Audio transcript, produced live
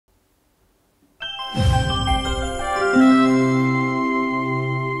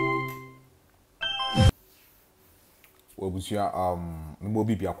Abusia mo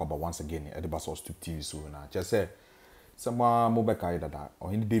bibi akwaba once again at the SourcetubeTV so na just say some mo be kai dada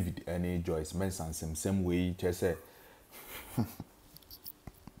OHENE David any JOYCE MENSAH same way just say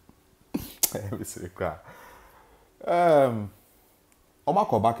we say cry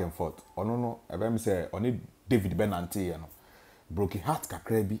Omako back and forth ono no ebe me say OHENE David Benante no broken heart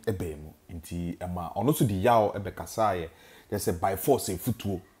kakra bi ebe mu nti ema ono so di yaw ebe kasa ye just say by force e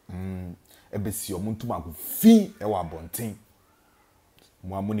futuo ebe si omuntu agu fi e wa bonten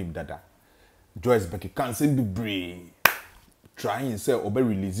mo amonim dada JOYCE beki cancel be brave trying say obe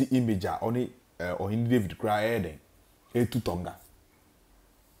release image a oni OHENE David cry eden e tutonga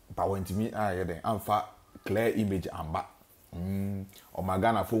ba wantimi eden amfa clear image amba o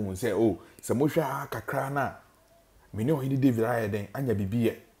magana fo say oh se mo hwa kakra na me ne OHENE David eden anya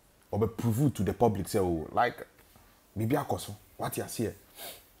bibiye obe prove to the public say oh like bibi akoso what you see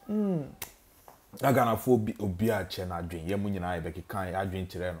agana fo bi obi a che na adwen ye munyina e beki kan adwen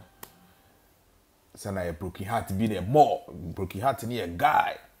kire no sana e broken heart bi na more broken heart ni a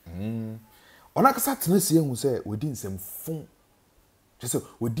guy ona kasa tenesi ehun say we di nsem fun just say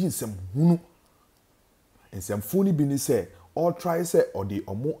we di nsem hunu nsem fun ni bi ni say all try say or the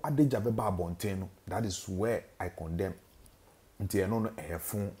omo adeja be ba bonten no that is where I condemn nti e no no e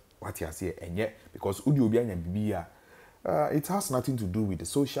fun what you say enye because udi obi anya bibi a it has nothing to do with the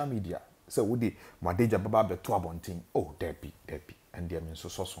social media. So would the Madeja Baba be to abonting? Oh, debi, and dear mean so.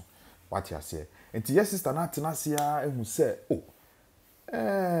 What you say? And yes, sister Natanasia who say, oh,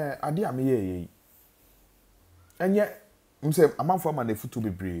 adia me ye. And yet, say a man for my foot to be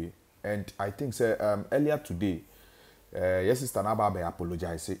brave. And I think say earlier today, yes, sister Naba be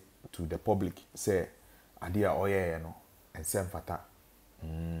apologize to the public. Say adia oh yeah no and send fata.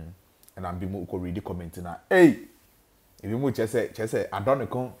 And I'm being more ready commenting na hey. If you move say I don't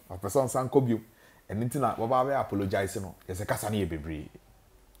know a person sanko bio and intina baba be apologize no yes kasa na bebre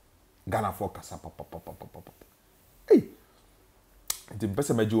Ghana for kasa papa hey the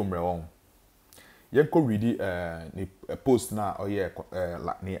person meji omre won yen ko read ni post na oh yeah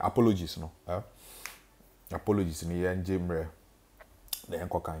ni apologies no apologies ni yen jemre na yen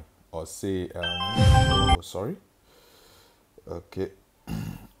ko kan or say sorry okay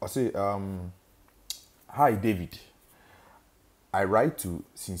or say hi David, I write to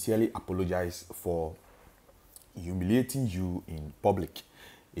sincerely apologize for humiliating you in public.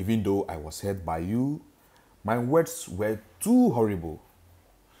 Even though I was hurt by you, my words were too horrible.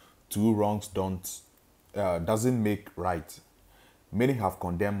 Two wrongs doesn't make right. Many have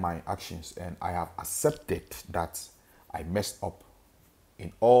condemned my actions, and I have accepted that I messed up.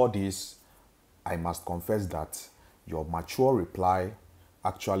 In all this, I must confess that your mature reply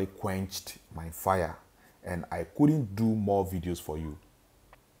actually quenched my fire, and I couldn't do more videos for you.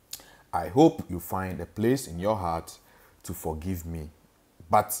 I hope you find a place in your heart to forgive me,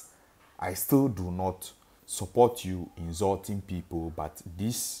 but I still do not support you insulting people, but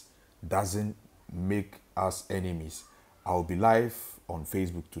this doesn't make us enemies. I'll be live on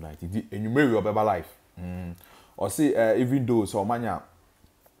Facebook tonight. And you may be live. Or say, even though so many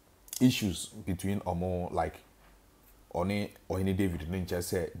issues between or more like OHENE David and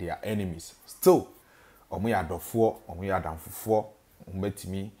say they are enemies, still omo ya dofo omo ya danfofo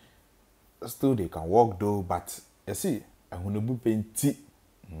ometimi still they can walk though, but you see ahonebu penti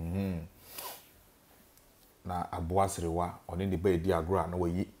na aboasrewa oni de ba di agro na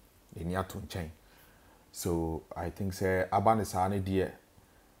wayi eni ato nchen. So I think say abane sa ne de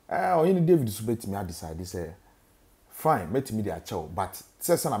OHENE David so betimi a decide say fine metimi de achew, but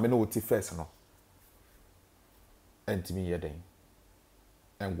say na me no woti first no entimi ye den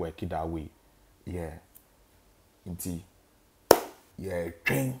and work it that way. Yeah. Inti yeah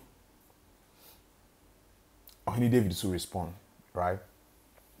train OHENE David to respond, right?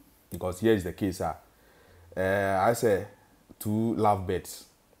 Because here is the case. I say two lovebirds.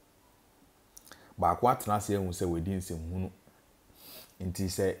 But what na say we say we didn't say hunu. Inti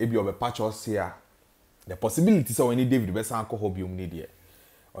say if you be patch us here, the possibility so OHENE David be san ko hobby um need there.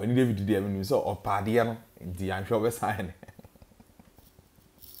 OHENE David dey even so opade no inti an sure be san.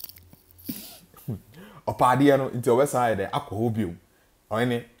 Opade no into obesan dey akọ obium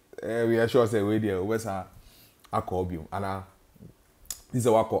OHENE we are sure say we dey obesan akọ obium ana this is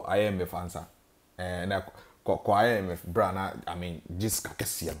wako IMF answer na ko IMF bra na I mean just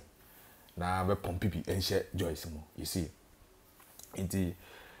kakese na be pompipi enche JOYCE mo you see inti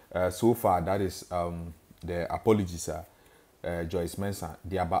so far that is the apologies JOYCE MENSAH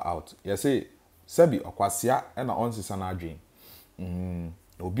they about out you see sebi okwasia na onsesa na adwen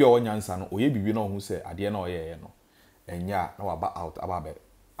obi o nyansa no oye bibi no hu se ade na oye no enya na waba out ababe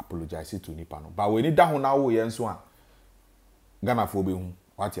apologize to nipa no ba we ni da ho na wo ye nso a Ghana for be hu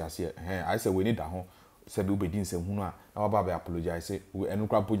what you say I say we need that ho said we be din se hu no a na ba be apologize say we enu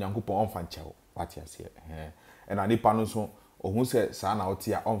kra po Nyankopon on fan chewo what you say and anipa no so ohun say sa na ote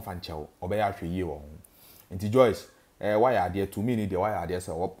a on fan chewo obe ya hwe yie wo ho nti Joyce why are there to me need why are there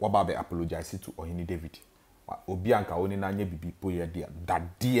say we ba be apologize to Ohene David obi anka oni na nya bibi po ye there that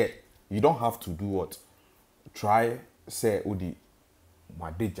there you don't have to do what try say odi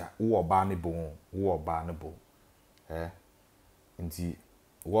madeja wo oba ne bo nti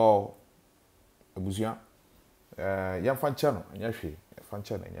wow abusia ya fancha no anya hwe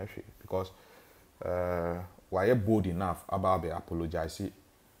fancha na anya hwe because why bold enough about the apologize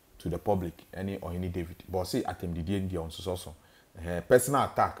to the public any Ohene David but say atem didie ndi on so personal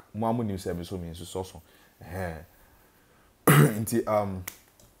attack mo amu nim say me so nti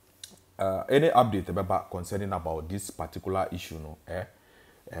any update about concerning about this particular issue no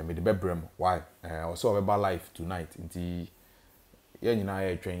me the bebrem why also about live tonight nti ye nyina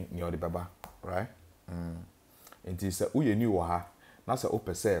ye twen ni odi baba right nti se uye ni wo ha na se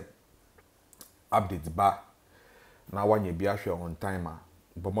opese update ba na wanye bi ahwe on time a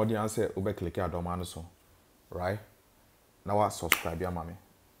bomodi an se obe click adoma no so right na wa subscribe ya mame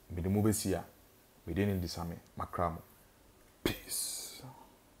me de mo be sia me de ni disame makram peace.